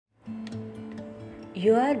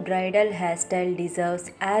Your bridal hairstyle deserves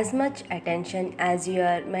as much attention as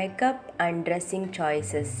your makeup and dressing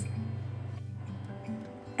choices.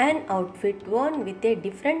 An outfit worn with a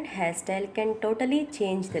different hairstyle can totally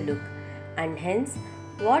change the look, and hence,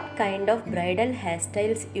 what kind of bridal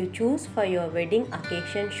hairstyles you choose for your wedding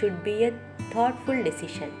occasion should be a thoughtful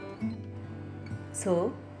decision.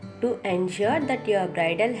 So, to ensure that your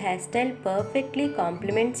bridal hairstyle perfectly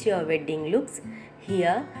complements your wedding looks,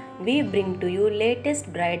 here we bring to you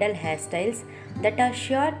latest bridal hairstyles that are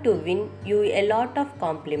sure to win you a lot of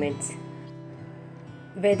compliments.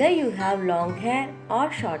 Whether you have long hair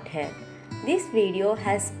or short hair, this video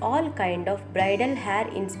has all kind of bridal hair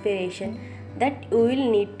inspiration that you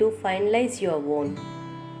will need to finalize your own.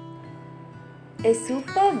 A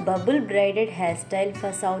super bubble braided hairstyle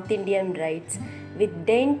for South Indian brides with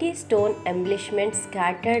dainty stone embellishments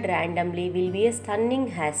scattered randomly will be a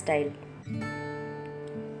stunning hairstyle.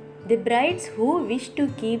 The brides who wish to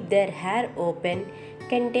keep their hair open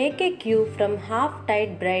can take a cue from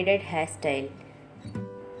half-tied braided hairstyle.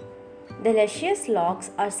 The luscious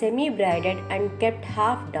locks are semi-braided and kept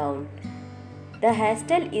half down. The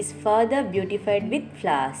hairstyle is further beautified with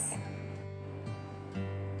flowers.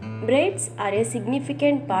 Braids are a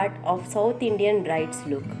significant part of South Indian brides'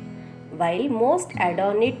 look. While most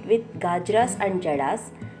adorn it with gajras and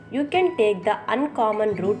jadas, you can take the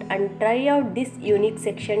uncommon route and try out this unique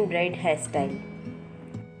section braid hairstyle.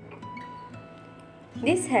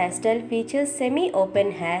 This hairstyle features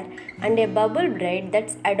semi-open hair and a bubble braid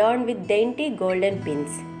that's adorned with dainty golden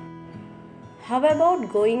pins. How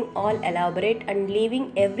about going all elaborate and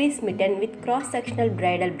leaving every smitten with cross-sectional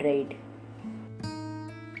bridal braid?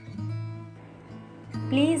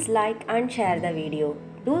 Please like and share the video.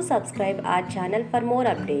 Do subscribe our channel for more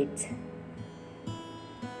updates.